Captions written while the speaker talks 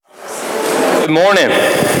Good morning.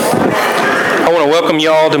 I want to welcome you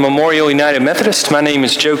all to Memorial United Methodist. My name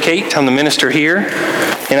is Joe Cate. I'm the minister here,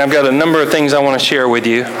 and I've got a number of things I want to share with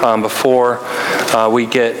you before we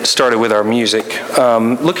get started with our music.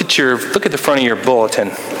 Look at the front of your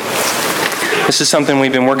bulletin. This is something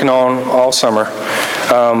we've been working on all summer.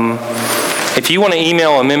 If you want to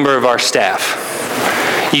email a member of our staff,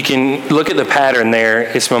 you can look at the pattern there.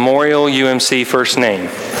 It's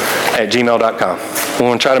memorialumcfirstname@gmail.com. We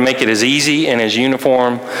want to try to make it as easy and as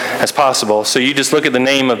uniform as possible. So you just look at the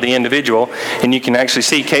name of the individual, and you can actually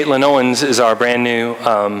see Caitlin Owens is our brand new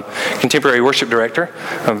contemporary worship director.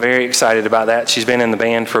 I'm very excited about that. She's been in the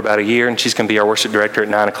band for about a year, and she's going to be our worship director at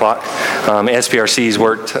 9 o'clock. SPRC's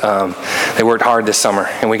worked hard this summer,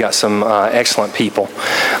 and we got some excellent people.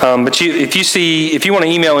 But if you want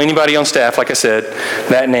to email anybody on staff, like I said,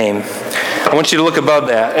 that name, I want you to look above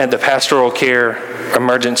that at the pastoral care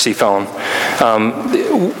emergency phone.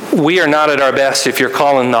 We are not at our best if you're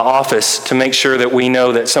calling the office to make sure that we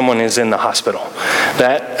know that someone is in the hospital.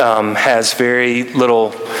 That has very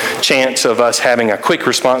little chance of us having a quick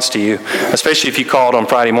response to you, especially if you called on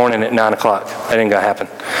Friday morning at 9 o'clock. That ain't gonna happen.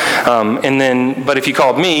 But if you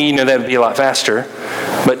called me, that would be a lot faster.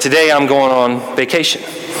 But today I'm going on vacation.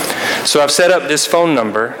 So I've set up this phone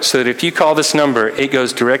number so that if you call this number, it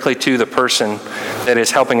goes directly to the person that is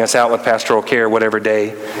helping us out with pastoral care, whatever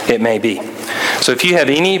day it may be. So if you have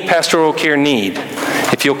any pastoral care need,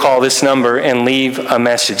 if you'll call this number and leave a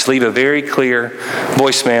message, leave a very clear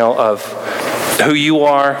voicemail of who you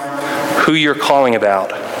are, who you're calling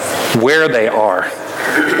about, where they are,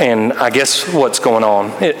 and I guess what's going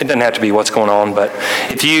on. It doesn't have to be what's going on, but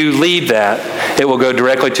if you leave that, it will go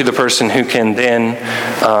directly to the person who can then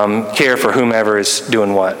care for whomever is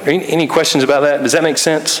doing what. Any questions about that? Does that make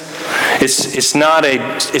sense? It's not a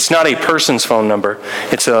person's phone number.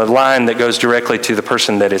 It's a line that goes directly to the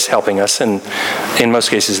person that is helping us, and in most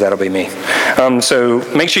cases that'll be me. So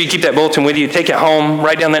make sure you keep that bulletin with you. Take it home,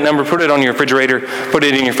 write down that number, put it on your refrigerator, put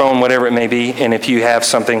it in your phone, whatever it may be. And if you have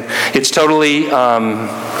something, it's totally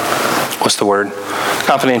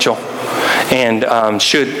confidential, and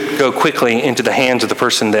should go quickly into the hands of the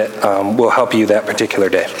person that will help you that particular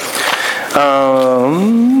day.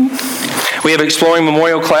 We have Exploring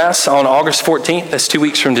Memorial class on August 14th. That's 2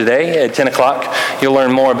 weeks from today at 10 o'clock. You'll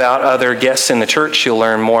learn more about other guests in the church. You'll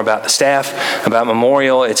learn more about the staff, about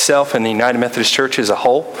Memorial itself and the United Methodist Church as a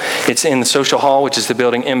whole. It's in the social hall, which is the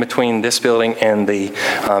building in between this building and the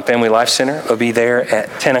Family Life Center. It'll be there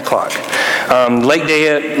at 10 o'clock. Lake Day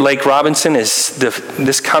at Lake Robinson is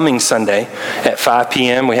this coming Sunday at 5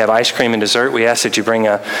 p.m. We have ice cream and dessert. We ask that you bring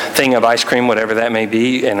a thing of ice cream, whatever that may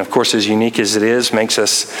be. And of course, as unique as it is, makes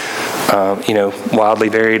us wildly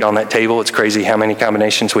varied on that table. It's crazy how many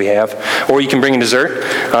combinations we have. Or you can bring a dessert.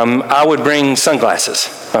 I would bring sunglasses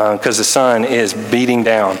because the sun is beating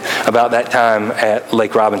down about that time at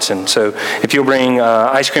Lake Robinson. So if you'll bring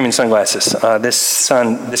ice cream and sunglasses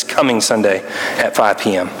this coming Sunday at 5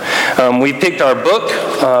 p.m. We picked our book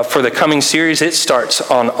for the coming series. It starts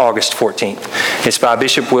on August 14th. It's by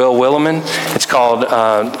Bishop Will Willimon. It's called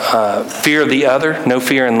Fear of the Other, No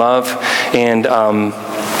Fear in Love. And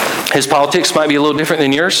his politics might be a little different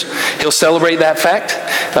than yours. He'll celebrate that fact,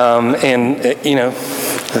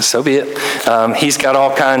 so be it. He's got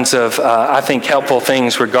all kinds of, I think, helpful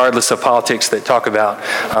things regardless of politics that talk about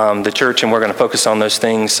the church, and we're going to focus on those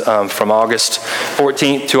things from August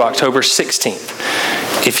 14th to October 16th.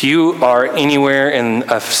 If you are anywhere in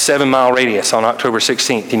a 7-mile radius on October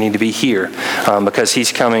 16th, you need to be here because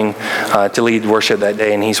he's coming to lead worship that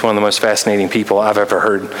day, and he's one of the most fascinating people I've ever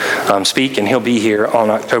heard speak, and he'll be here on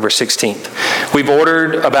October 16th. We've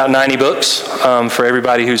ordered about 90 books for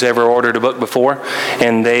everybody who's ever ordered a book before,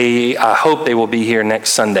 and I hope they will be here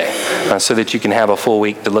next Sunday so that you can have a full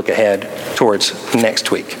week to look ahead towards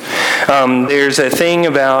next week. There's a thing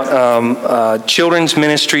about children's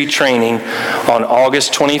ministry training on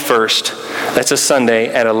August 21st. That's a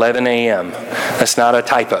Sunday at 11 a.m. That's not a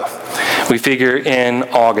typo. We figure in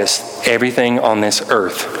August, everything on this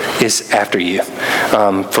earth is after you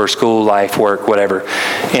for school, life, work, whatever.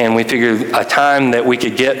 And we figured a time that we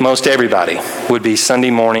could get most everybody would be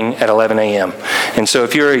Sunday morning at 11 a.m. And so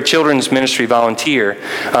if you're a children's ministry volunteer,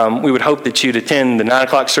 we would hope that you'd attend the 9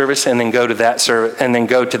 o'clock service and then go to that service and then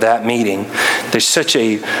go to that meeting. There's such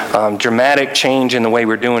a dramatic change in the way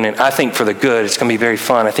we're doing it. I think for the good. It's going to be very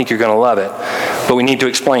fun. I think you're going to love it. But we need to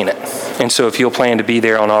explain it. And so if you'll plan to be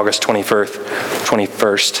there on August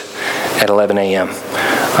 21st at 11 a.m.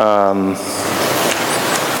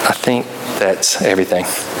 I think that's everything.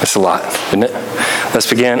 That's a lot, isn't it? Let's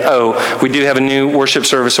begin. We do have a new worship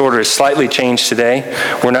service order. It's slightly changed today.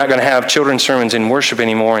 We're not going to have children's sermons in worship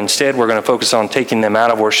anymore. Instead, we're going to focus on taking them out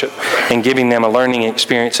of worship and giving them a learning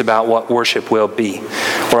experience about what worship will be.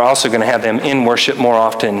 We're also going to have them in worship more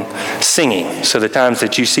often singing. So the times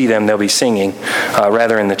that you see them, they'll be singing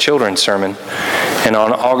rather in the children's sermon. And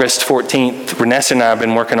on August 14th, Renessa and I have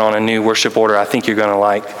been working on a new worship order I think you're going to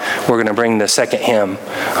like. We're going to bring the second hymn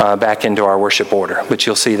back into our worship order, but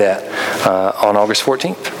you'll see that on August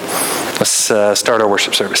 14th. Let's start our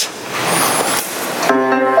worship service.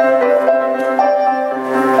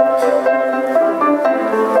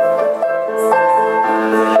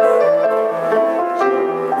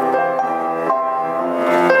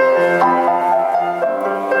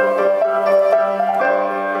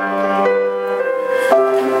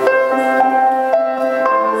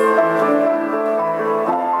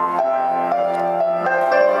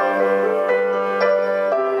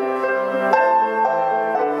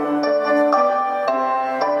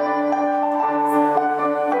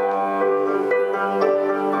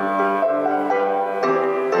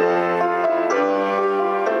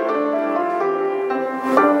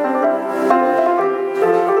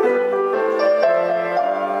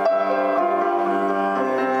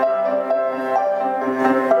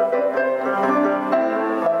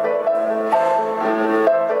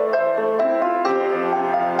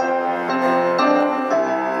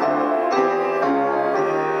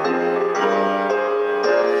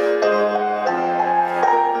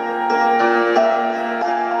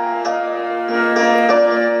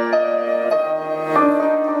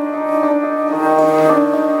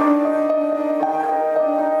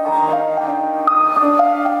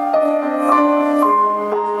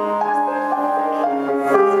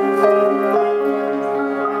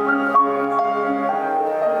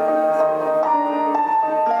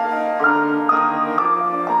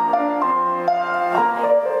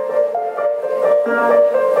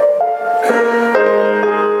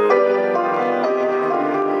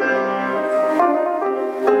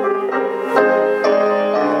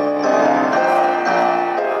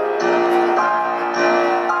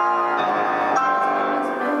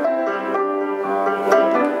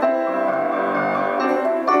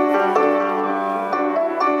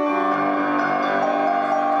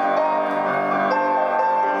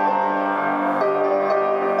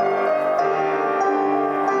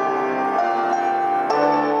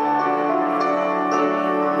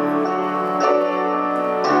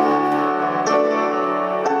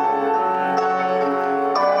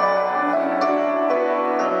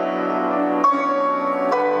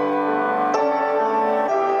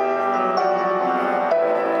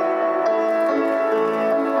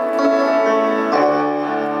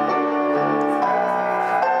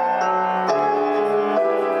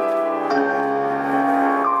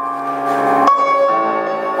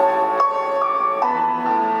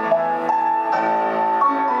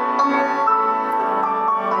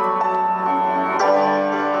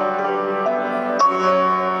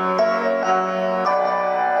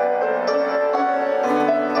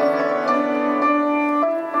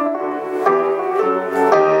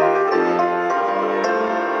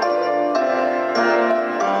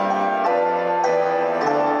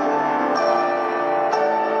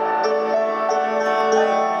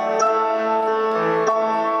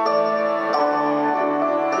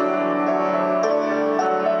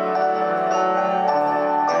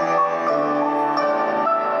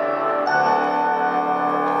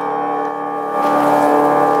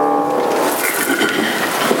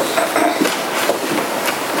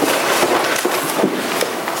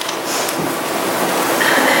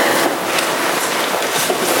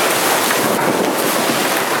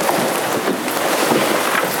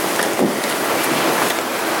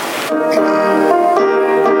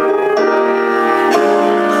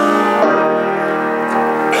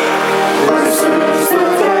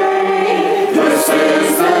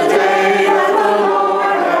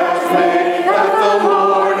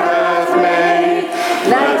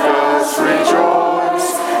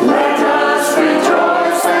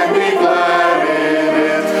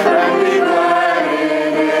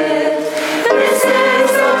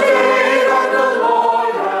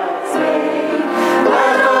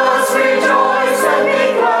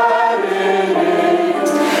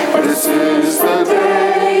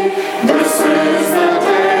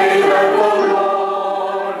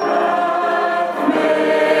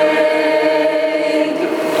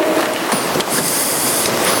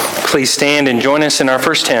 Please stand and join us in our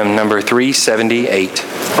first hymn, number 378.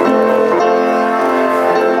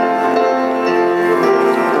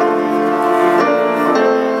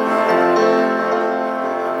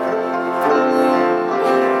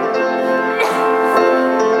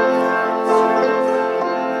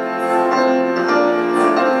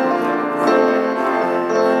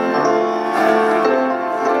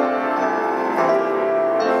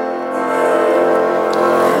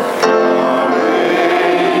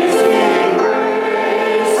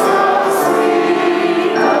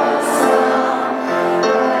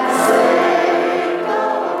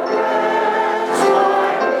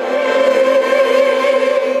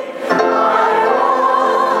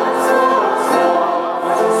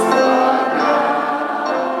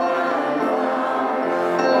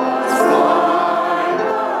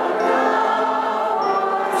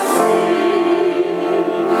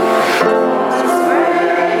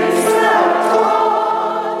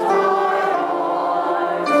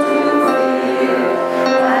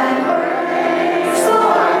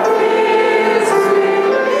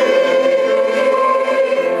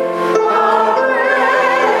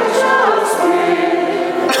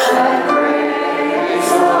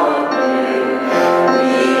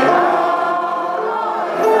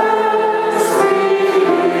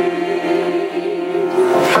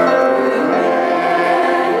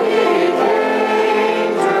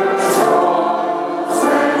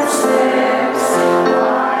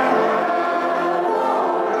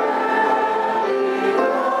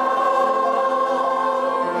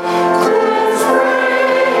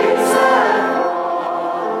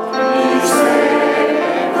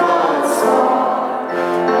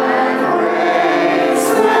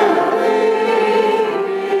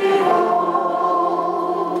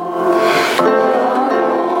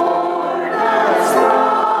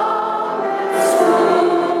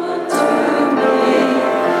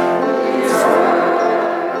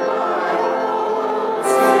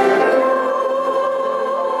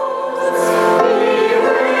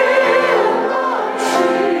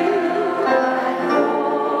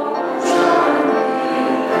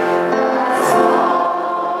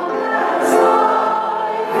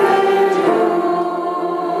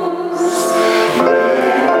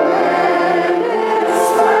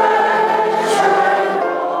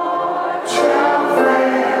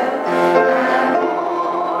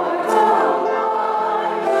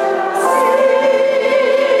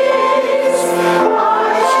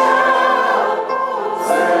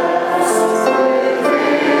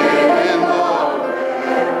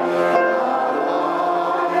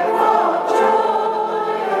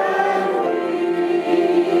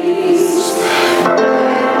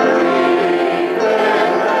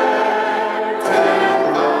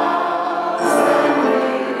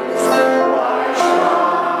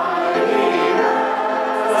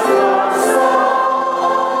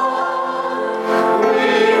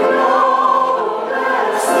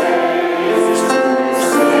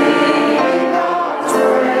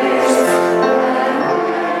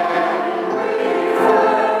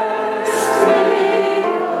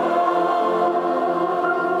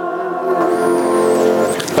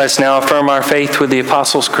 Let's now affirm our faith with the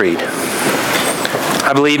Apostles' Creed.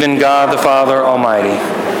 I believe in God the Father Almighty,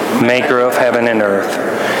 maker of heaven and earth,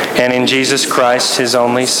 and in Jesus Christ, his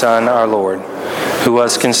only Son, our Lord, who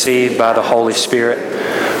was conceived by the Holy Spirit,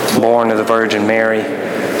 born of the Virgin Mary,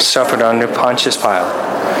 suffered under Pontius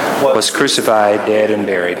Pilate, was crucified, dead, and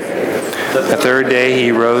buried. The third day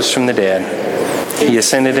he rose from the dead. He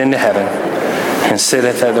ascended into heaven and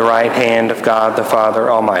sitteth at the right hand of God the Father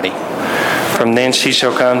Almighty. From thence he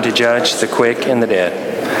shall come to judge the quick and the dead.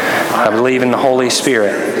 I believe in the Holy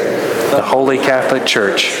Spirit, the Holy Catholic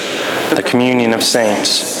Church, the communion of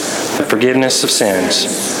saints, the forgiveness of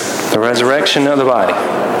sins, the resurrection of the body,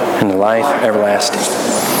 and the life everlasting.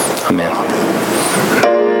 Amen.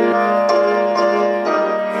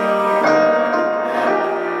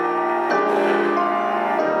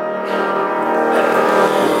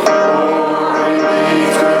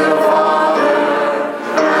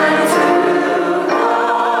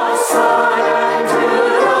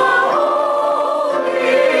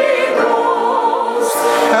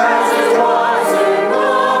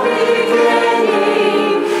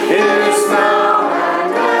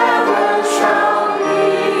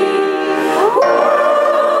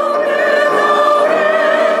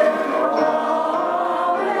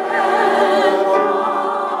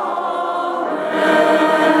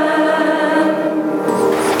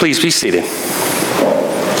 Please be seated.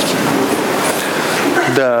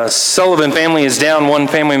 The Sullivan family is down one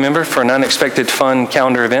family member for an unexpected fun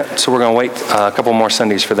calendar event, so we're going to wait a couple more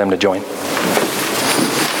Sundays for them to join.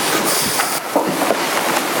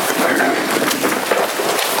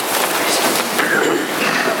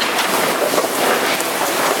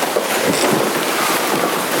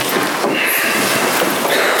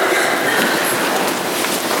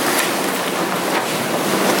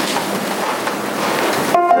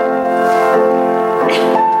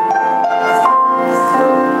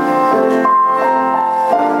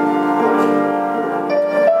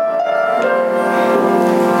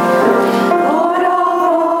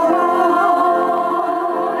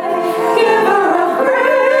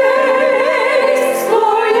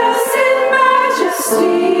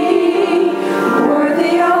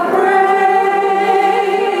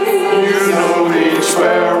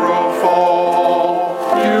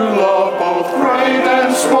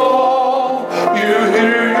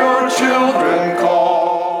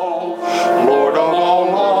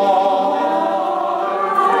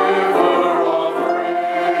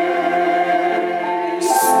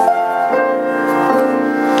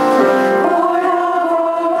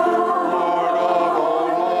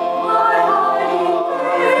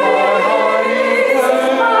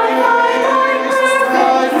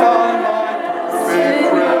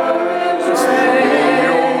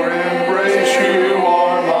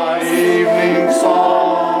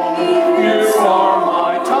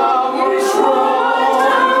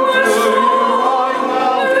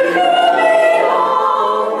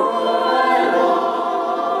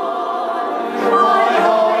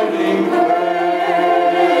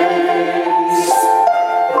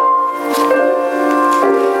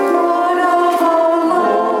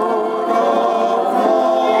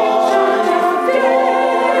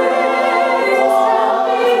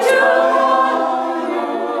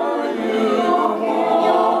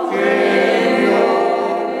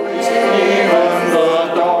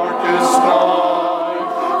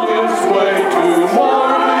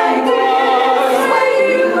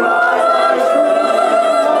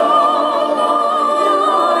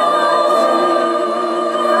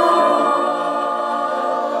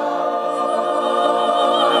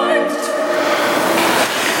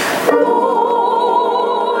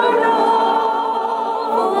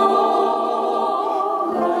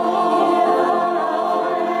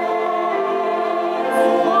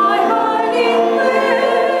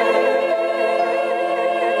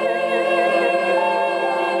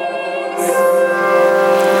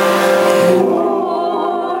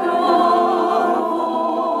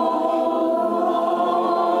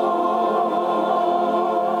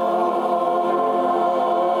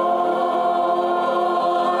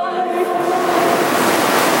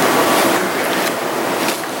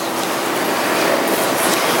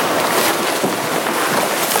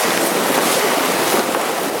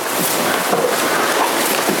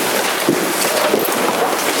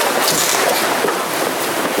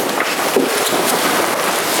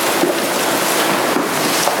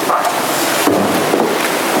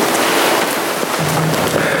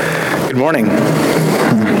 Good morning.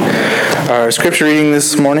 Our scripture reading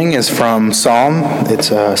this morning is from Psalm. It's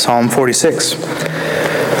Psalm 46.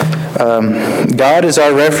 God is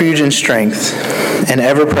our refuge and strength, an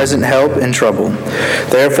ever-present help in trouble.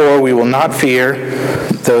 Therefore we will not fear,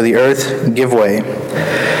 though the earth give way,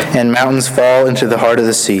 and mountains fall into the heart of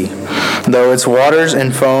the sea, though its waters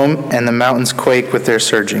and foam, and the mountains quake with their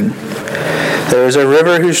surging. There is a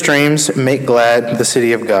river whose streams make glad the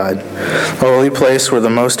city of God, a holy place where the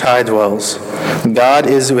Most High dwells. God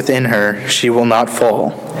is within her, she will not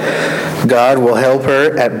fall. God will help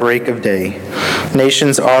her at break of day.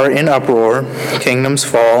 Nations are in uproar, kingdoms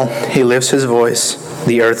fall, he lifts his voice,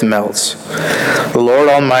 the earth melts. The Lord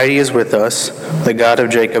Almighty is with us, the God of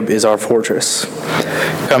Jacob is our fortress.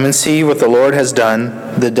 Come and see what the Lord has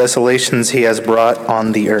done, the desolations he has brought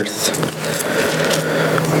on the earth.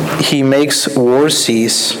 He makes wars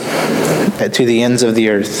cease to the ends of the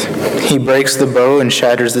earth. He breaks the bow and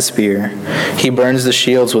shatters the spear. He burns the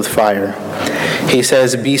shields with fire. He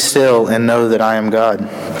says, "Be still and know that I am God.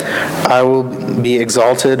 I will be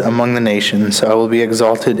exalted among the nations. I will be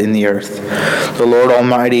exalted in the earth. The Lord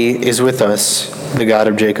Almighty is with us. The God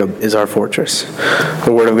of Jacob is our fortress."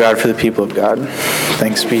 The word of God for the people of God.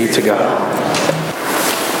 Thanks be to God.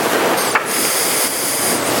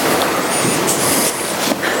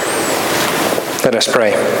 Let us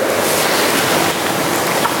pray.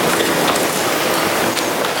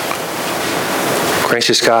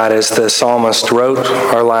 Gracious God, as the psalmist wrote,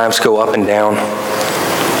 our lives go up and down.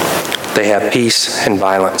 They have peace and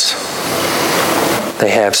violence. They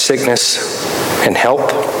have sickness and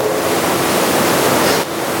health.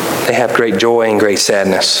 They have great joy and great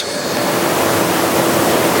sadness.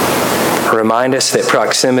 Remind us that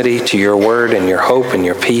proximity to your word and your hope and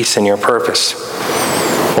your peace and your purpose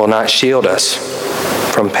will not shield us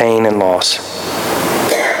from pain and loss.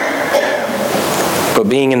 But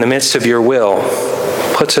being in the midst of your will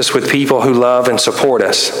puts us with people who love and support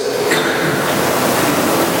us,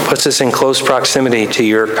 puts us in close proximity to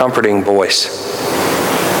your comforting voice.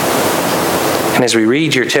 And as we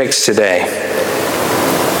read your text today,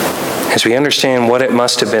 as we understand what it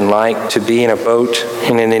must have been like to be in a boat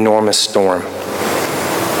in an enormous storm,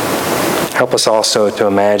 help us also to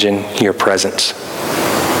imagine your presence,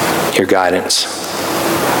 your guidance,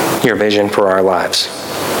 your vision for our lives.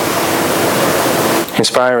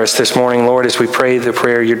 Inspire us this morning, Lord, as we pray the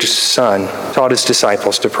prayer your Son taught his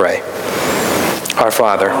disciples to pray. Our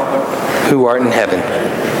Father, who art in heaven,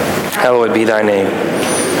 hallowed be thy name.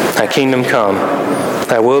 Thy kingdom come,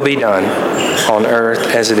 thy will be done, on earth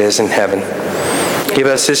as it is in heaven. Give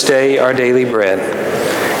us this day our daily bread,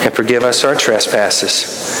 and forgive us our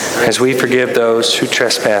trespasses, as we forgive those who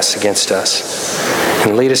trespass against us.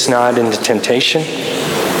 And lead us not into temptation,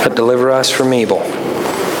 but deliver us from evil.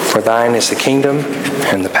 For thine is the kingdom,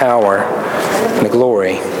 and the power, and the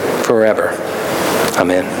glory, forever.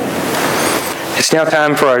 Amen. It's now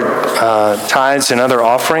time for our tithes and other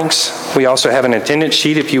offerings. We also have an attendance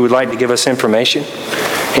sheet if you would like to give us information.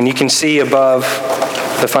 And you can see above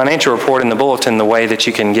the financial report in the bulletin the way that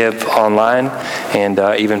you can give online and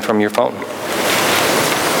even from your phone.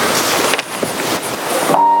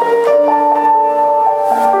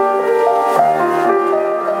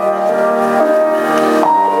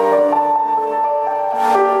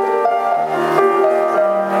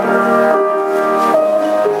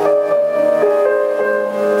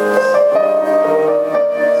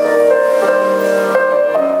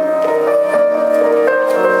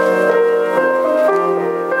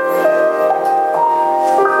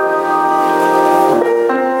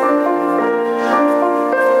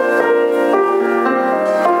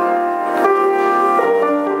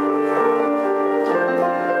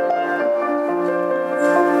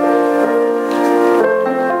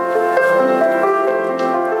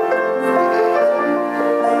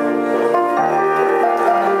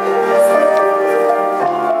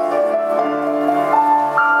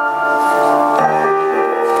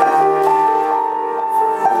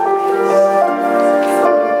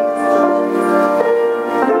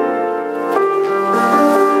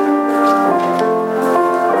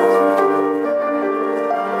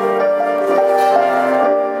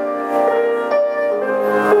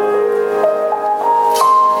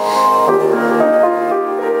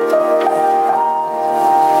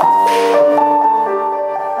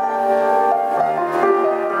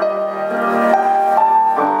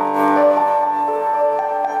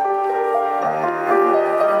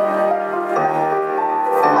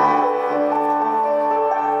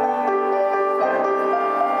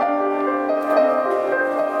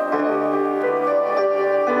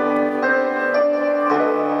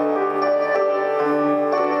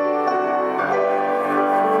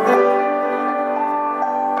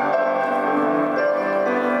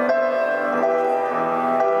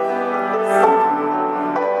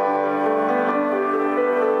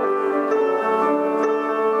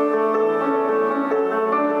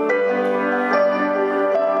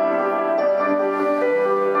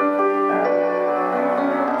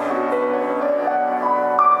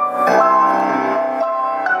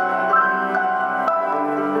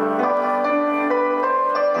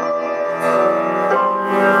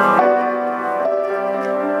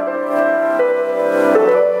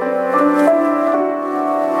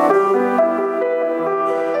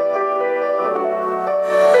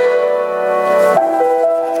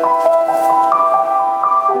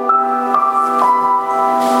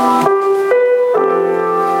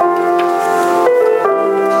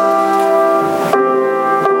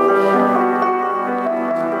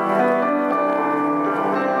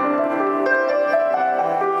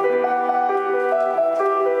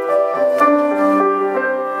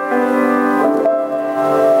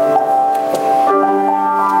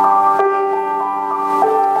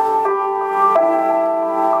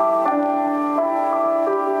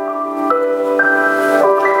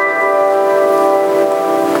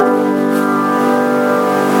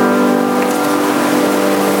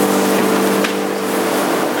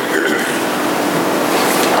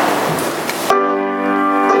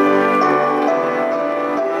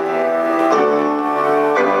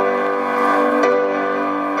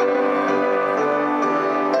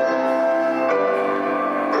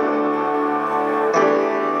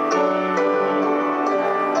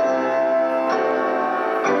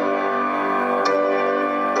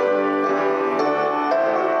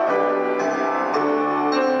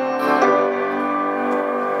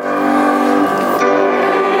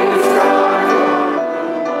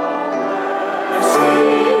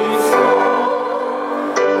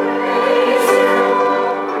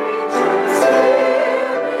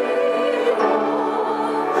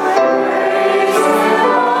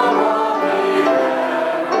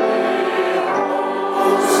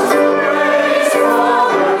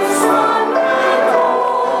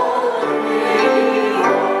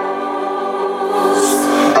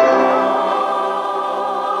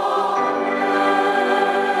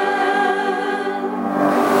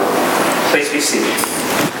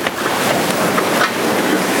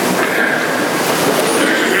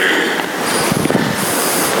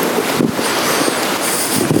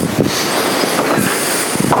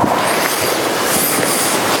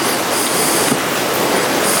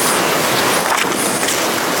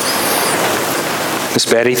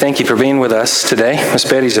 Betty, thank you for being with us today. Miss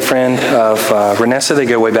Betty's a friend of Renessa. They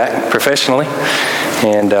go way back professionally.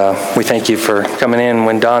 And we thank you for coming in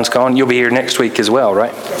when Don's gone. You'll be here next week as well,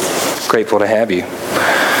 right? Grateful to have you.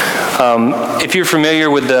 If you're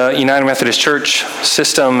familiar with the United Methodist Church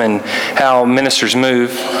system and how ministers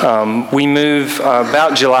move, we move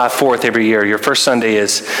about July 4th every year. Your first Sunday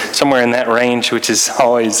is somewhere in that range, which is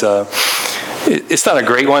always, it's not a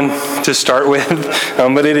great one to start with,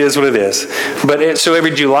 but it is what it is. But so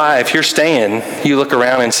every July, if you're staying, you look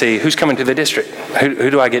around and see who's coming to the district. Who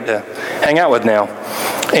do I get to hang out with now?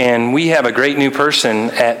 And we have a great new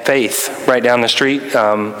person at Faith right down the street.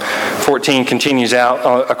 14 continues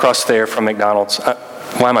out across there from McDonald's.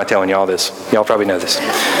 Why am I telling you all this? Y'all probably know this.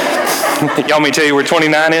 Y'all want me to tell you where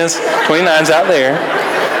 29 is? 29's out there.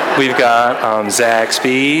 We've got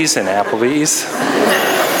Zaxby's and Applebee's.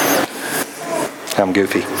 I'm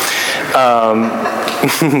goofy.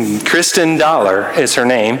 Kristen Dollar is her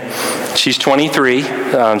name. She's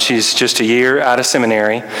 23. She's just a year out of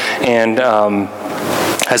seminary, and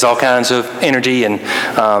has all kinds of energy and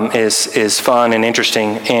is fun and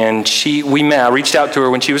interesting. And I reached out to her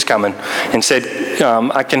when she was coming and said,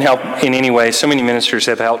 I can help in any way. So many ministers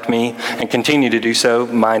have helped me and continue to do so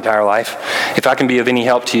my entire life. If I can be of any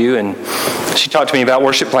help to you. And she talked to me about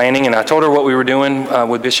worship planning, and I told her what we were doing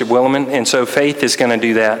with Bishop Williman. And so Faith is going to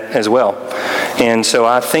do that as well. And so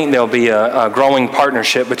I think there'll be a growing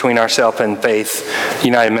partnership between ourselves and Faith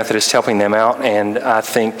United Methodist, helping them out. And I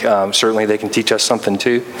think certainly they can teach us something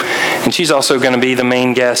too. And she's also going to be the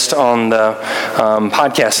main guest on the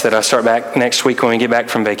podcast that I start back next week when we get back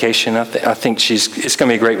from vacation. I think it's going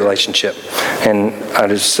to be a great relationship. And I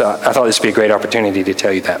thought this would be a great opportunity to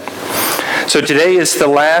tell you that. So today is the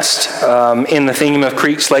last in the theme of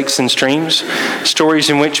creeks, lakes, and streams, stories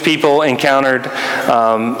in which people encountered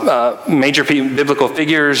major biblical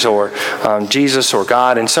figures or Jesus or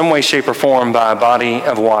God in some way, shape, or form by a body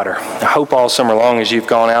of water. I hope all summer long as you've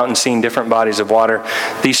gone out and seen different bodies of water,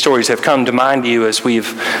 these stories have come to mind to you as we've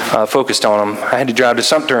focused on them. I had to drive to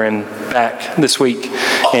Sumter and back this week,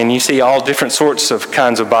 and you see all different sorts of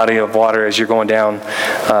kinds of body of water as you're going down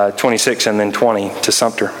 26 and then 20 to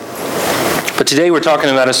Sumter. But today we're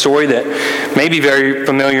talking about a story that may be very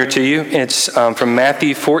familiar to you. It's from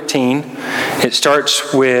Matthew 14. It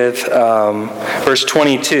starts with verse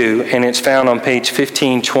 22, and it's found on page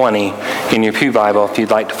 1520 in your Pew Bible if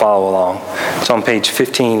you'd like to follow along. It's on page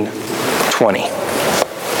 1520.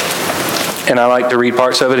 And I like to read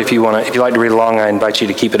parts of it. If you like to read along, I invite you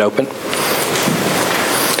to keep it open.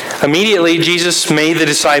 Immediately, Jesus made the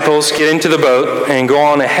disciples get into the boat and go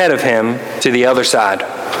on ahead of him to the other side,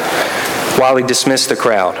 while he dismissed the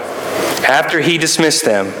crowd. After he dismissed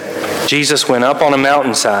them, Jesus went up on a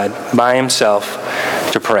mountainside by himself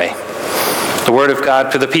to pray. The word of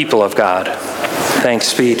God for the people of God.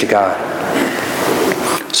 Thanks be to God.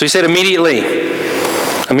 So he said immediately.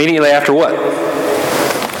 Immediately after what?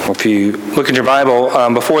 If you look in your Bible,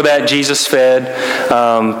 before that Jesus fed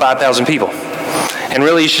 5,000 people. And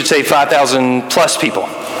really you should say 5,000 plus people.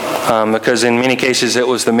 Because in many cases it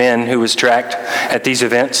was the men who was tracked at these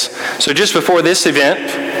events. So just before this event,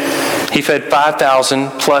 he fed 5,000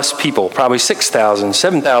 plus people, probably 6,000,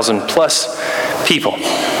 7,000 plus people.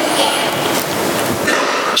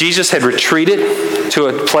 Jesus had retreated to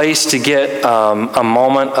a place to get a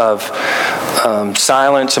moment of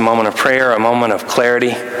silence, a moment of prayer, a moment of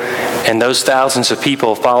clarity. And those thousands of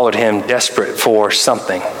people followed him desperate for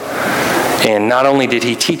something. And not only did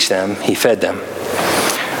he teach them, he fed them.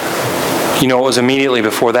 You know what was immediately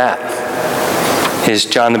before that? Is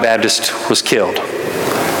John the Baptist was killed.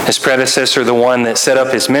 His predecessor, the one that set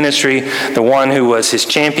up his ministry, the one who was his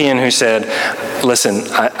champion, who said, listen,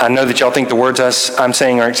 I know that y'all think the words I'm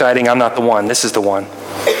saying are exciting. I'm not the one. This is the one.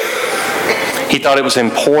 He thought it was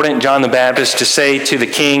important, John the Baptist, to say to the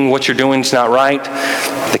king, what you're doing is not right.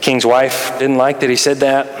 The king's wife didn't like that he said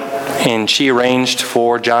that, and she arranged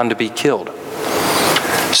for John to be killed.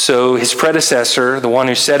 So his predecessor, the one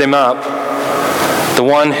who set him up, the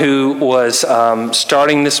one who was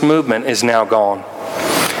starting this movement, is now gone.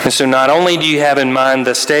 And so not only do you have in mind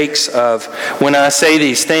the stakes of when I say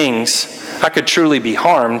these things, I could truly be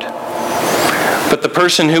harmed, but the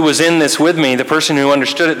person who was in this with me, the person who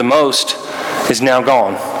understood it the most, is now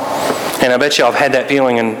gone. And I bet you I've had that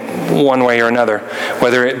feeling in one way or another,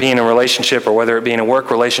 whether it be in a relationship or whether it be in a work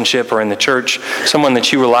relationship or in the church. Someone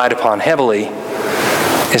that you relied upon heavily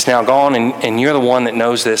is now gone, and you're the one that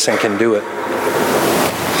knows this and can do it.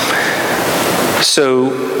 So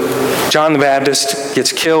John the Baptist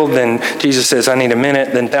gets killed, then Jesus says, I need a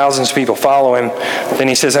minute. Then thousands of people follow him. Then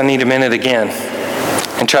he says, I need a minute again,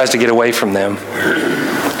 and tries to get away from them.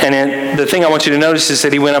 And the thing I want you to notice is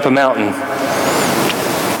that he went up a mountain.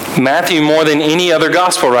 Matthew, more than any other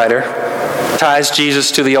gospel writer, ties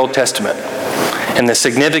Jesus to the Old Testament and the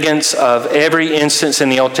significance of every instance in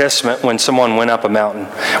the Old Testament when someone went up a mountain.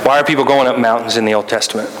 Why are people going up mountains in the Old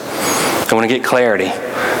Testament? They want to get clarity.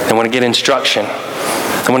 They want to get instruction.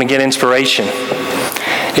 They want to get inspiration.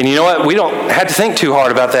 And you know what? We don't have to think too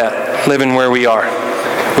hard about that, living where we are.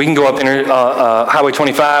 We can go up Highway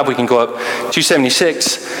 25. We can go up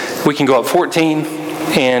 276. We can go up 14.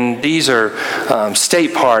 And these are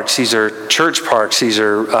state parks. These are church parks. These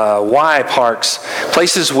are Y parks.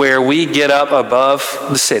 Places where we get up above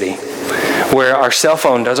the city, where our cell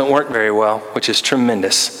phone doesn't work very well, which is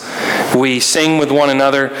tremendous. We sing with one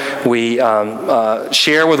another. We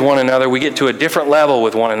share with one another. We get to a different level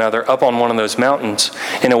with one another up on one of those mountains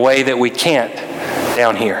in a way that we can't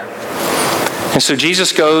down here. And so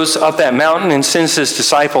Jesus goes up that mountain and sends his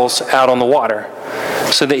disciples out on the water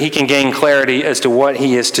so that he can gain clarity as to what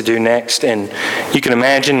he is to do next. And you can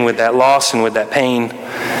imagine with that loss and with that pain,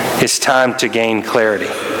 it's time to gain clarity.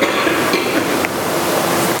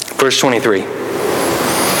 Verse 23.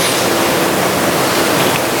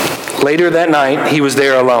 Later that night, he was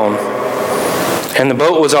there alone, and the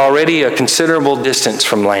boat was already a considerable distance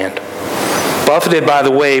from land, buffeted by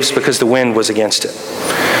the waves because the wind was against it.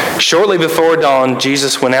 Shortly before dawn,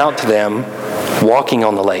 Jesus went out to them, walking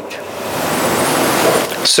on the lake.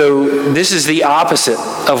 So this is the opposite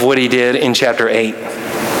of what he did in chapter 8.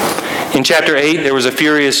 In chapter 8, there was a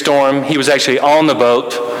furious storm. He was actually on the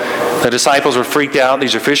boat. The disciples were freaked out.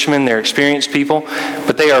 These are fishermen. They're experienced people.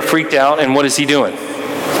 But they are freaked out. And what is he doing?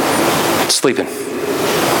 Sleeping.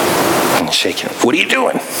 And shaking. What are you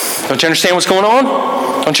doing? Don't you understand what's going on?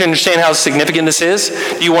 Don't you understand how significant this is?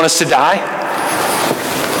 Do you want us to die?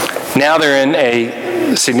 Now they're in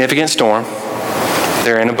a significant storm.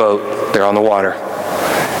 They're in a boat. They're on the water.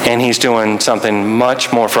 And he's doing something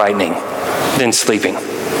much more frightening than sleeping.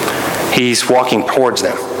 He's walking towards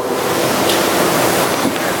them.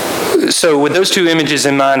 So with those two images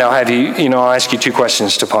in mind, I'll ask you two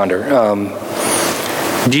questions to ponder.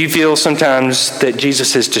 Do you feel sometimes that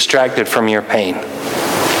Jesus is distracted from your pain?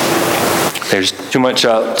 There's too much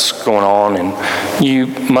else going on, and you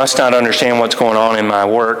must not understand what's going on in my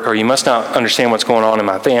work, or you must not understand what's going on in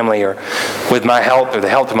my family, or with my health, or the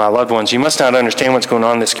health of my loved ones. You must not understand what's going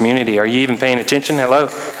on in this community. Are you even paying attention? Hello?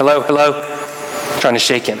 Hello? Hello? Trying to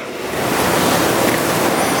shake him.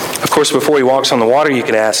 Of course, before he walks on the water, you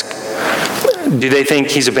could ask, do they think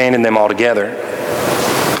he's abandoned them altogether?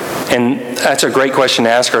 And that's a great question to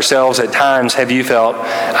ask ourselves. At times, have you felt,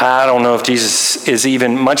 I don't know if Jesus is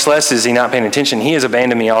even, much less is he not paying attention. He has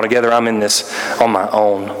abandoned me altogether. I'm in this on my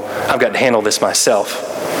own. I've got to handle this myself.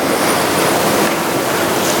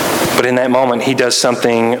 But in that moment, he does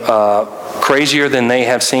something crazier than they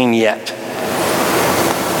have seen yet.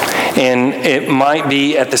 And it might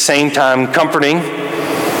be at the same time comforting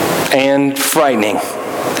and frightening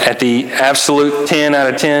at the absolute 10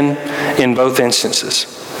 out of 10 in both instances.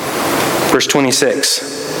 Verse 26.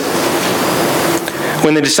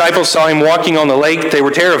 When the disciples saw him walking on the lake, they were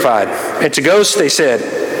terrified. It's a ghost, they said,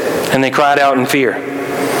 and they cried out in fear.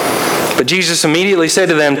 But Jesus immediately said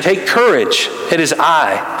to them, take courage, it is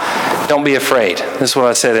I. Don't be afraid. This is what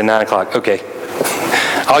I said at 9 o'clock. Okay.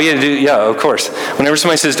 All you have to do, yeah, of course. Whenever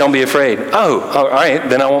somebody says, don't be afraid. Oh, all right,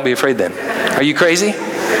 then I won't be afraid then. Are you crazy?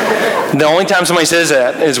 The only time somebody says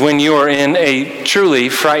that is when you are in a truly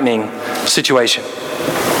frightening situation.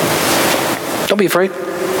 Don't be afraid.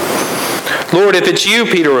 Lord, if it's you,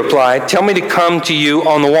 Peter replied, tell me to come to you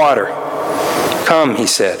on the water. Come, he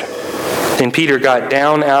said. Then Peter got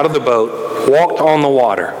down out of the boat, walked on the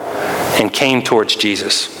water, and came towards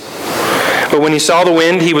Jesus. But when he saw the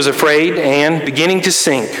wind, he was afraid, and, beginning to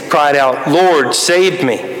sink, cried out, Lord, save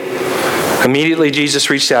me. Immediately Jesus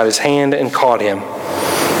reached out his hand and caught him.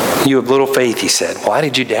 You have little faith, he said. Why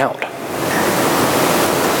did you doubt?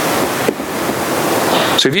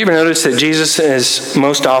 So have you ever noticed that Jesus is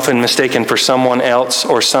most often mistaken for someone else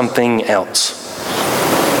or something else?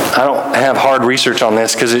 I don't have hard research on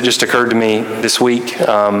this because it just occurred to me this week.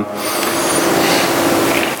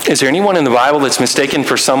 Is there anyone in the Bible that's mistaken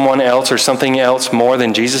for someone else or something else more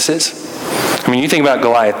than Jesus is? I mean, you think about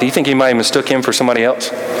Goliath. Do you think anybody mistook him for somebody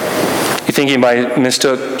else? You think anybody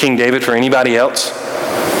mistook King David for anybody else?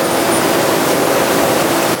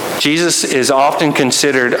 Jesus is often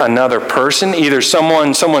considered another person, either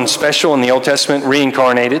someone special in the Old Testament,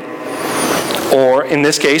 reincarnated, or in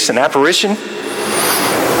this case, an apparition.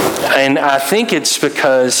 And I think it's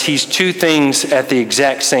because he's two things at the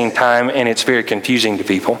exact same time, and it's very confusing to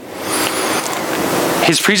people.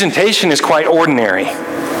 His presentation is quite ordinary,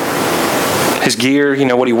 his gear,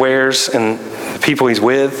 what he wears, and the people he's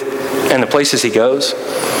with, and the places he goes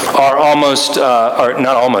are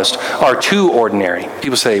are too ordinary.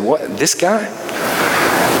 People say, what, this guy?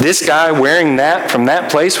 This guy wearing that from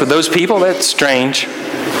that place with those people? That's strange.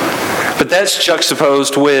 But that's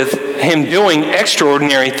juxtaposed with him doing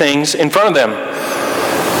extraordinary things in front of them,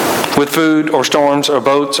 with food or storms or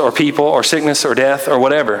boats or people or sickness or death or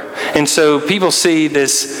whatever. And so people see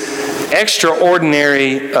this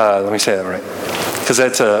extraordinary, let me say that right, because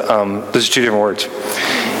those are two different words.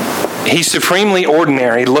 He's supremely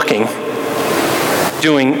ordinary looking,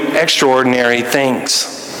 doing extraordinary things.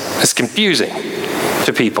 It's confusing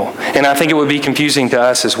to people. And I think it would be confusing to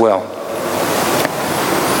us as well.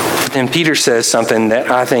 But then Peter says something that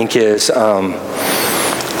I think is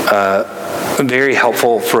very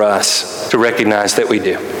helpful for us to recognize that we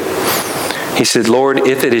do. He said, Lord,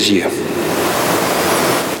 if it is you.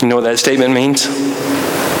 You know what that statement means?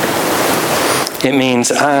 It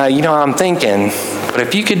means, I'm thinking, but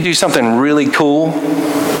if you could do something really cool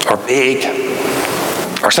or big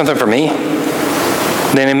or something for me,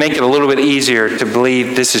 then it'd make it a little bit easier to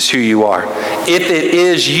believe this is who you are. If it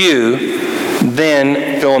is you,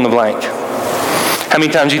 then fill in the blank. How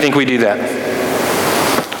many times do you think we do that?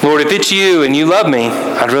 Lord, if it's you and you love me,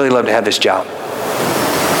 I'd really love to have this job.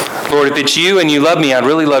 Lord, if it's you and you love me, I'd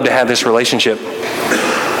really love to have this relationship.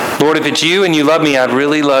 Lord, if it's you and you love me, I'd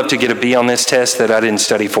really love to get a B on this test that I didn't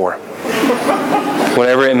study for.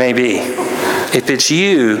 Whatever it may be. If it's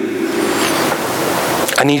you,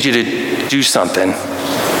 I need you to do something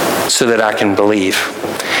so that I can believe.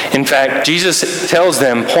 In fact, Jesus tells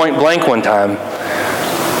them point blank one time,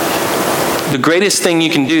 the greatest thing you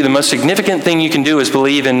can do, the most significant thing you can do is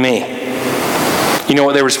believe in me. You know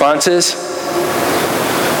what their response is?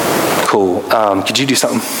 Cool. Could you do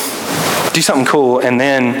something? Do something cool, and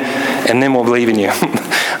then we'll believe in you.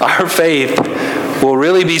 Our faith will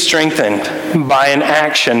really be strengthened by an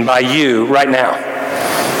action by you right now.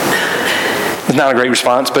 It's not a great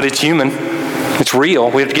response, but it's human. It's real.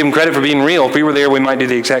 We have to give him credit for being real. If we were there, we might do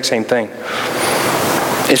the exact same thing.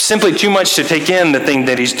 It's simply too much to take in the thing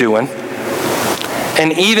that he's doing.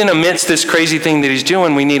 And even amidst this crazy thing that he's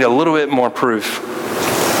doing, we need a little bit more proof.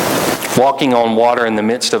 Walking on water in the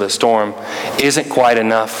midst of a storm isn't quite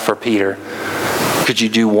enough for Peter. Could you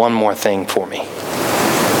do one more thing for me?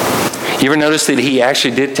 You ever notice that he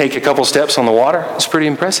actually did take a couple steps on the water? It's pretty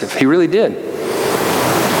impressive. He really did.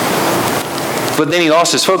 But then he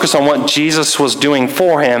lost his focus on what Jesus was doing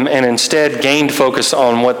for him and instead gained focus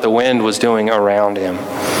on what the wind was doing around him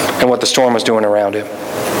and what the storm was doing around him.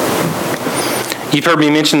 You've heard me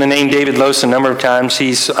mention the name David Lose a number of times.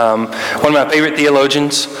 He's one of my favorite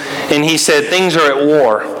theologians. And he said things are at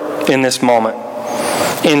war in this moment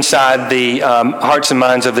inside the hearts and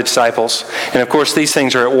minds of the disciples. And of course, these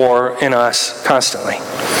things are at war in us constantly.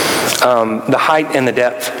 The height and the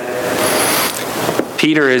depth.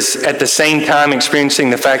 Peter is at the same time experiencing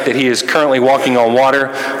the fact that he is currently walking on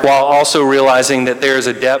water while also realizing that there is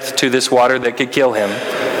a depth to this water that could kill him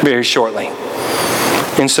very shortly.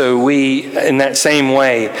 And so we, in that same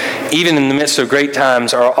way, even in the midst of great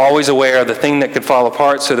times, are always aware of the thing that could fall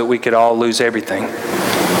apart so that we could all lose everything.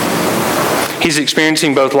 He's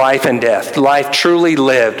experiencing both life and death. Life truly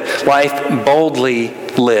lived. Life boldly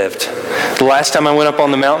lived. The last time I went up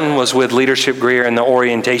on the mountain was with Leadership Greer in the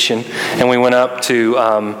orientation, and we went up to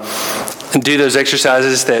do those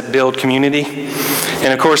exercises that build community.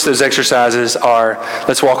 And of course, those exercises are,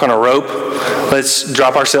 let's walk on a rope, let's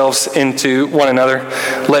drop ourselves into one another,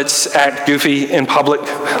 let's act goofy in public,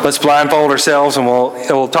 let's blindfold ourselves and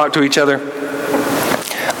we'll talk to each other.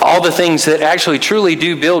 All the things that actually truly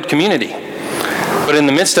do build community. But in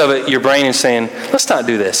the midst of it, your brain is saying, let's not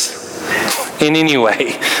do this in any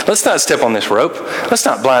way. Let's not step on this rope. Let's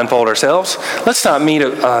not blindfold ourselves. Let's not meet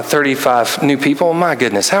 35 new people. My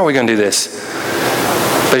goodness, how are we going to do this?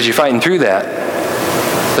 But as you're fighting through that,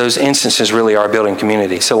 those instances really are building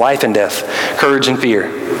community. So life and death, courage and fear.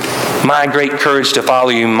 My great courage to follow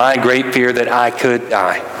you, my great fear that I could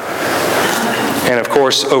die. And of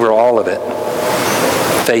course, over all of it,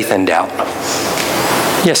 faith and doubt.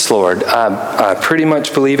 Yes, Lord, I pretty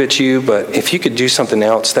much believe it's you, but if you could do something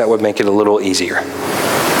else, that would make it a little easier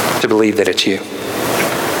to believe that it's you.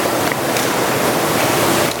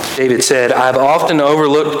 David said, I've often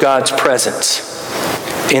overlooked God's presence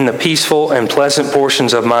in the peaceful and pleasant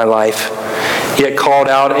portions of my life, yet called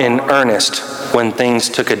out in earnest when things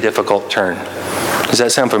took a difficult turn. Does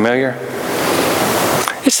that sound familiar?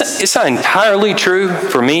 It's not entirely true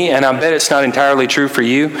for me, and I bet it's not entirely true for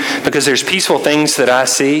you, because there's peaceful things that I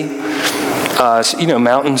see,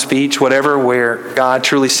 mountains, beach, whatever, where God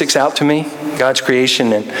truly sticks out to me. God's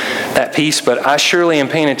creation and that peace, but I surely am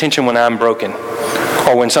paying attention when I'm broken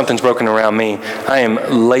or when something's broken around me. I am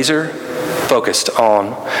laser focused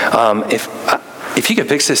on, if you could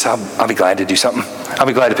fix this, I'll be glad to do something. I'll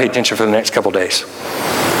be glad to pay attention for the next couple days.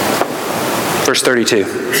 Verse 32.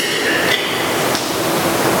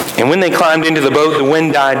 And when they climbed into the boat, the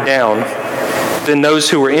wind died down. Then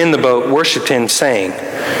those who were in the boat worshiped him, saying,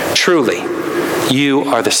 "Truly, you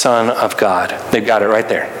are the Son of God." They've got it right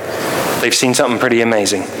there. They've seen something pretty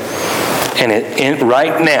amazing. And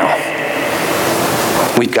right now,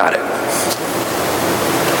 we've got it.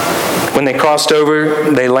 When they crossed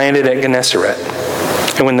over, they landed at Gennesaret.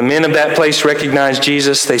 And when the men of that place recognized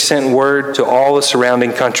Jesus, they sent word to all the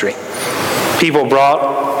surrounding country. People brought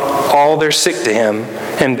all their sick to him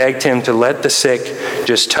and begged him to let the sick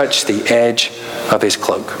just touch the edge of his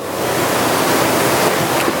cloak.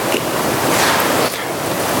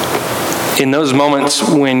 In those moments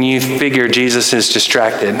when you figure Jesus is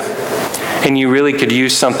distracted and you really could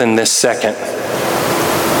use something this second,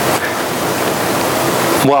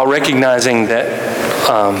 while recognizing that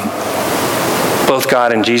both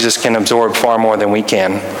God and Jesus can absorb far more than we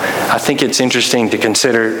can, I think it's interesting to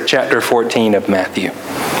consider chapter 14 of Matthew.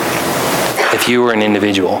 If you were an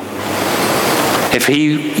individual, if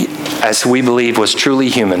he, as we believe, was truly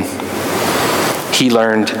human, he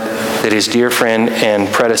learned that his dear friend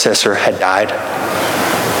and predecessor had died.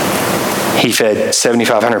 He fed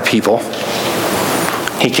 7,500 people.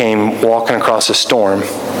 He came walking across a storm.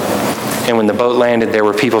 And when the boat landed, there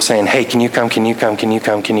were people saying, "Hey, can you come, can you come, can you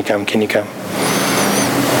come, can you come, can you come?"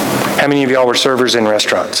 How many of y'all were servers in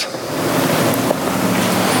restaurants?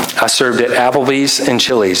 I served at Applebee's and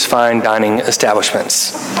Chili's, fine dining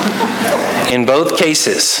establishments. In both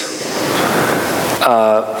cases,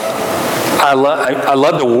 I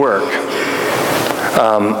love to work,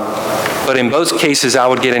 but in both cases, I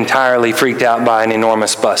would get entirely freaked out by an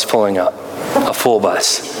enormous bus pulling up, a full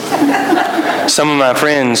bus. Some of my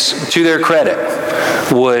friends, to their credit,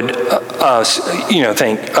 would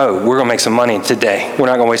think, "Oh, we're going to make some money today. We're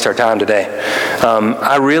not going to waste our time today."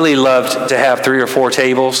 I really loved to have 3 or 4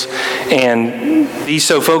 tables and be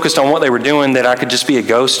so focused on what they were doing that I could just be a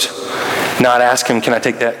ghost, not ask them, "Can I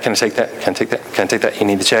take that? Can I take that? Can I take that? Can I take that? You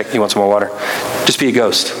need the check? You want some more water?" Just be a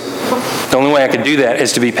ghost. The only way I could do that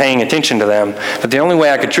is to be paying attention to them. But the only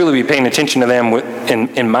way I could truly be paying attention to them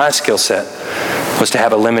in my skill set was to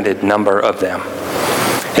have a limited number of them.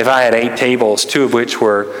 If I had 8 tables, 2 of which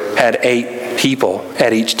had 8 people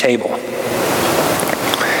at each table,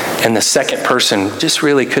 and the second person just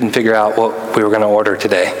really couldn't figure out what we were going to order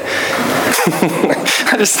today.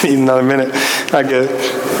 I just need another minute. I go,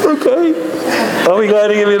 "Okay, I'll be glad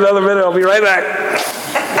to give you another minute. I'll be right back."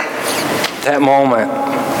 That moment,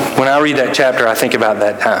 when I read that chapter, I think about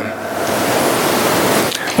that time.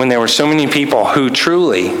 When there were so many people who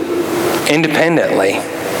truly, independently,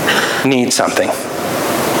 need something.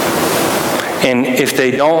 And if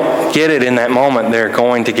they don't get it in that moment, they're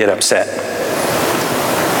going to get upset.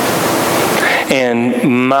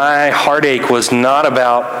 And my heartache was not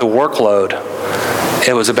about the workload.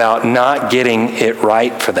 It was about not getting it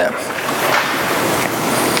right for them.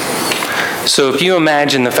 So if you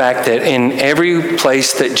imagine the fact that in every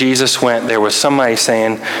place that Jesus went, there was somebody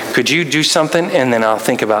saying, "Could you do something? And then I'll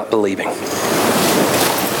think about believing."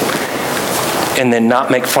 And then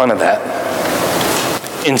not make fun of that.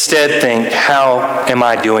 Instead think, "How am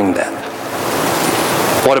I doing that?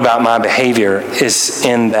 What about my behavior is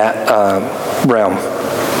in that realm?"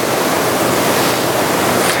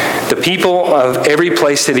 The people of every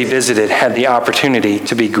place that he visited had the opportunity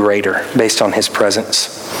to be greater based on his presence.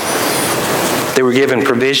 They were given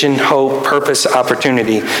provision, hope, purpose,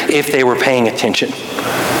 opportunity if they were paying attention,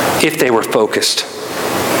 if they were focused.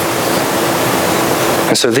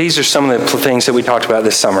 And so these are some of the things that we talked about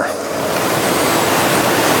this summer.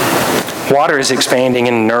 Water is expanding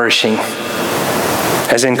and nourishing,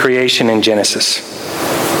 as in creation in Genesis.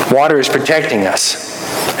 Water is protecting us,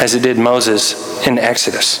 as it did Moses in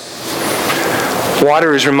Exodus.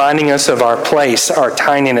 Water is reminding us of our place, our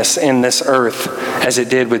tininess in this earth, as it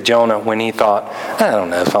did with Jonah when he thought, "I don't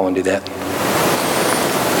know if I want to do that."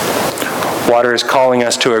 Water is calling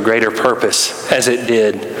us to a greater purpose, as it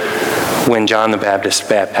did when John the Baptist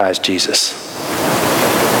baptized Jesus.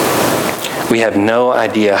 We have no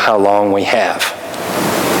idea how long we have,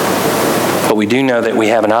 but we do know that we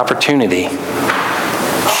have an opportunity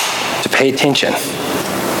to pay attention,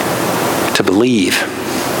 to believe,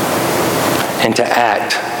 and to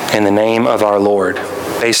act in the name of our Lord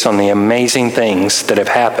based on the amazing things that have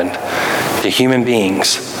happened to human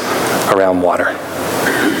beings around water.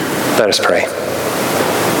 Let us pray.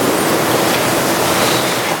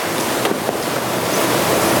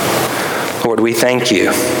 Lord, we thank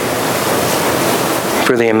you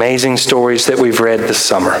for the amazing stories that we've read this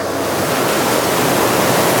summer.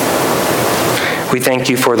 We thank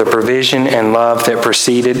you for the provision and love that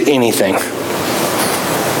preceded anything.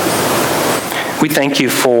 We thank you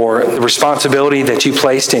for the responsibility that you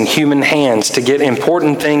placed in human hands to get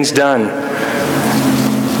important things done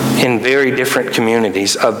in very different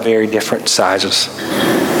communities of very different sizes.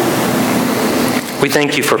 We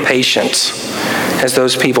thank you for patience as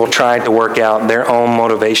those people tried to work out their own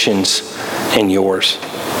motivations and yours.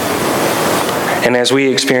 And as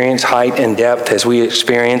we experience height and depth, as we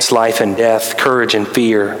experience life and death, courage and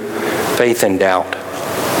fear, faith and doubt,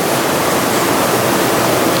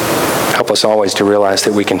 help us always to realize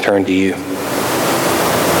that we can turn to you,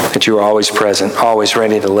 that you are always present, always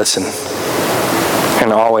ready to listen,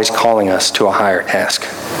 and always calling us to a higher task.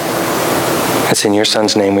 It's in your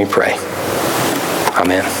Son's name we pray.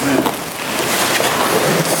 Amen.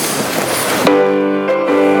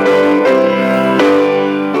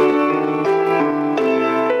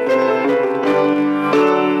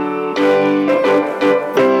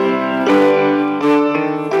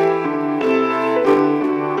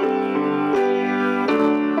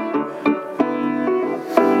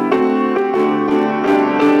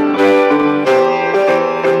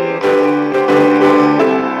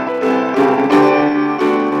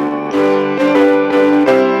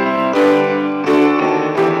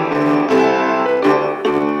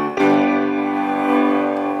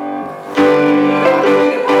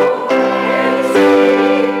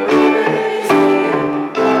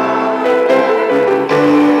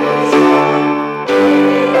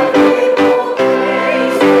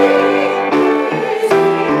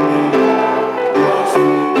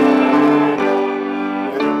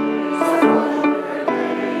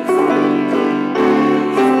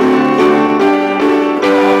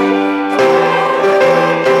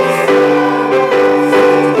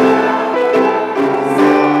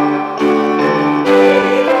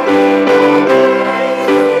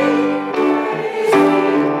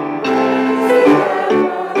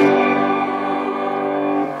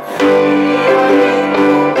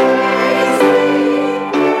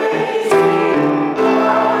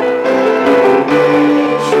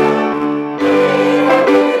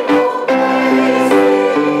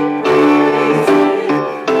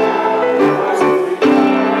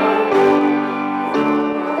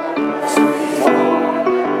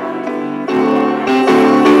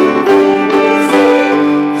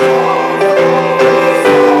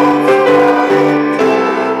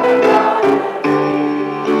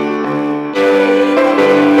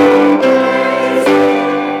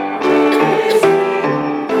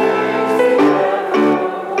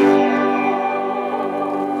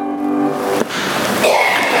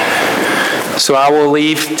 So I will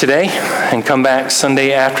leave today and come back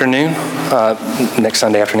Sunday afternoon, next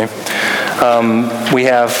Sunday afternoon. We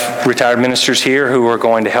have retired ministers here who are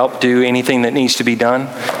going to help do anything that needs to be done.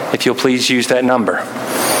 If you'll please use that number.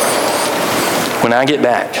 When I get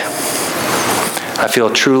back, I feel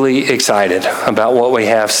truly excited about what we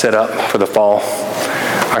have set up for the fall.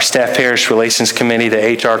 Our Staff Parish Relations Committee,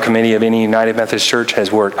 the HR Committee of any United Methodist Church,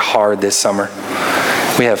 has worked hard this summer.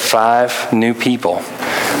 We have 5 new people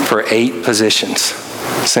for 8 positions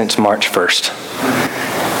since March 1st.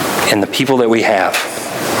 And the people that we have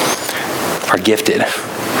are gifted,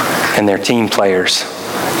 and they're team players,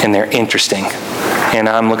 and they're interesting. And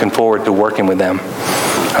I'm looking forward to working with them.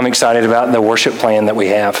 I'm excited about the worship plan that we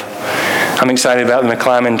have. I'm excited about the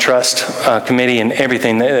McClyman Trust Committee and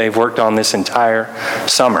everything that they've worked on this entire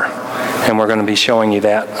summer. And we're going to be showing you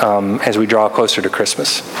that as we draw closer to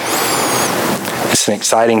Christmas. It's an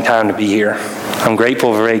exciting time to be here. I'm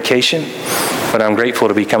grateful for vacation, but I'm grateful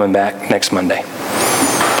to be coming back next Monday.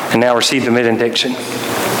 And now receive the benediction.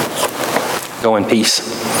 Go in peace.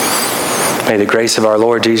 May the grace of our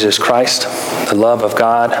Lord Jesus Christ, the love of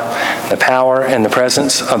God, the power and the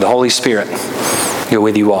presence of the Holy Spirit go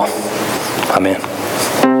with you all. Amen.